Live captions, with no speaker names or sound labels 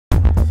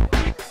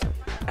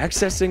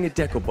Accessing a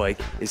DecoBike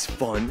is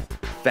fun,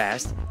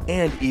 fast,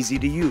 and easy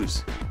to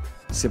use.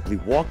 Simply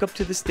walk up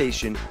to the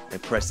station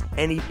and press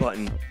any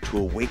button to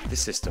awake the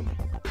system.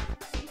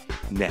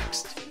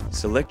 Next,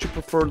 select your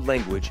preferred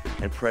language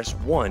and press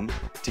 1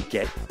 to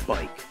get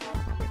bike.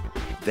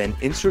 Then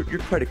insert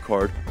your credit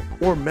card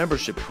or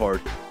membership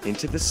card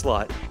into the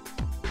slot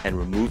and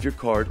remove your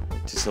card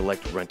to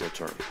select rental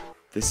term.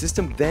 The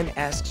system then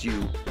asks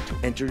you to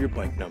enter your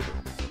bike number.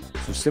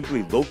 So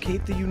simply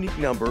locate the unique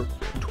number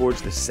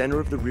towards the center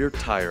of the rear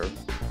tire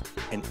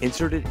and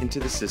insert it into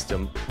the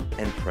system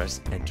and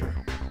press enter.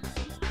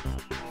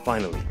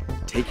 Finally,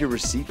 take your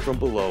receipt from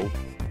below,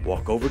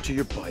 walk over to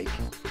your bike,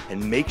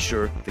 and make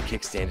sure the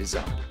kickstand is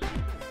up.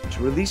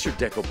 To release your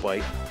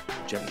DecoBike,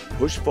 gently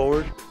push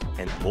forward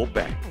and pull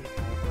back.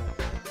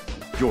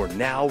 You're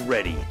now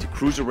ready to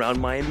cruise around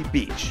Miami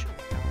Beach.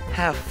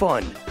 Have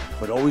fun,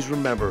 but always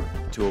remember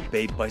to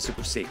obey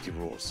bicycle safety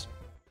rules.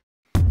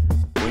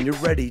 When you're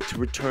ready to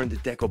return the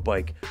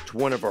DecoBike to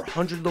one of our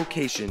 100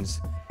 locations,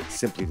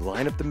 simply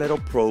line up the metal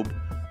probe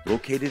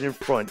located in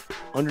front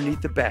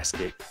underneath the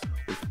basket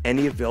with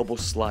any available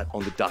slot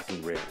on the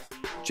docking rail.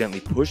 Gently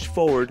push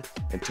forward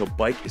until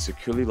bike is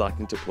securely locked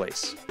into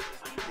place.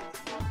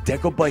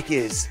 DecoBike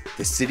is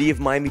the City of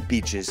Miami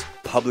Beach's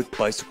public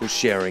bicycle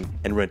sharing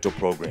and rental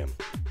program.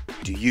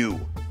 Do you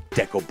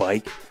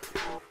DecoBike?